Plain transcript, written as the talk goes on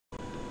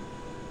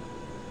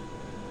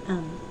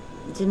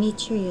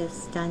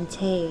Demetrius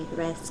Dante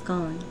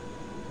Rascon,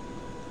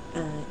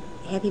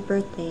 happy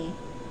birthday,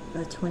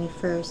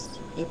 21st,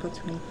 April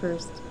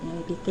 21st, and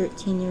I'd be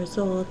 13 years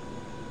old.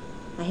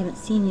 I haven't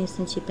seen you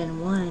since you've been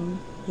 1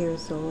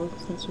 years old,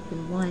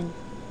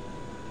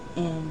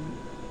 and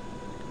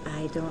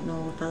I don't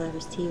know if I'll ever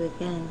see you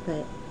again,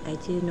 but I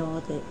do know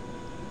that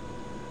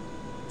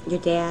your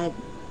dad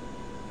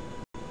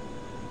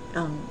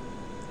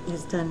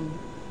has done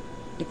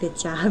a good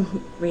job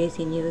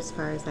raising you, as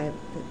far as I've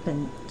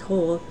been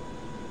told.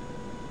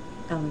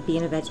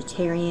 Being a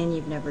vegetarian,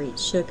 you've never eaten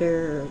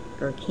sugar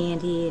or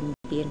candy, and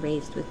being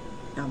raised with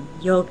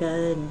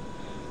yoga and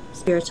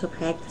spiritual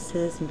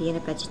practices, and being a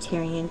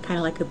vegetarian, kind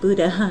of like a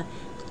Buddha.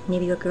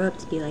 Maybe you'll grow up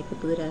to be like a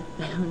Buddha,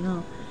 I don't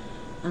know.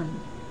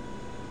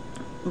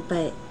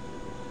 But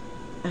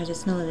I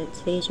just know that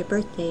today's your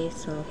birthday,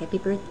 so happy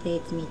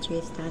birthday,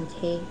 Demetrius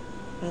Dante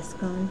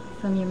Rascon,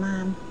 from your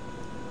mom.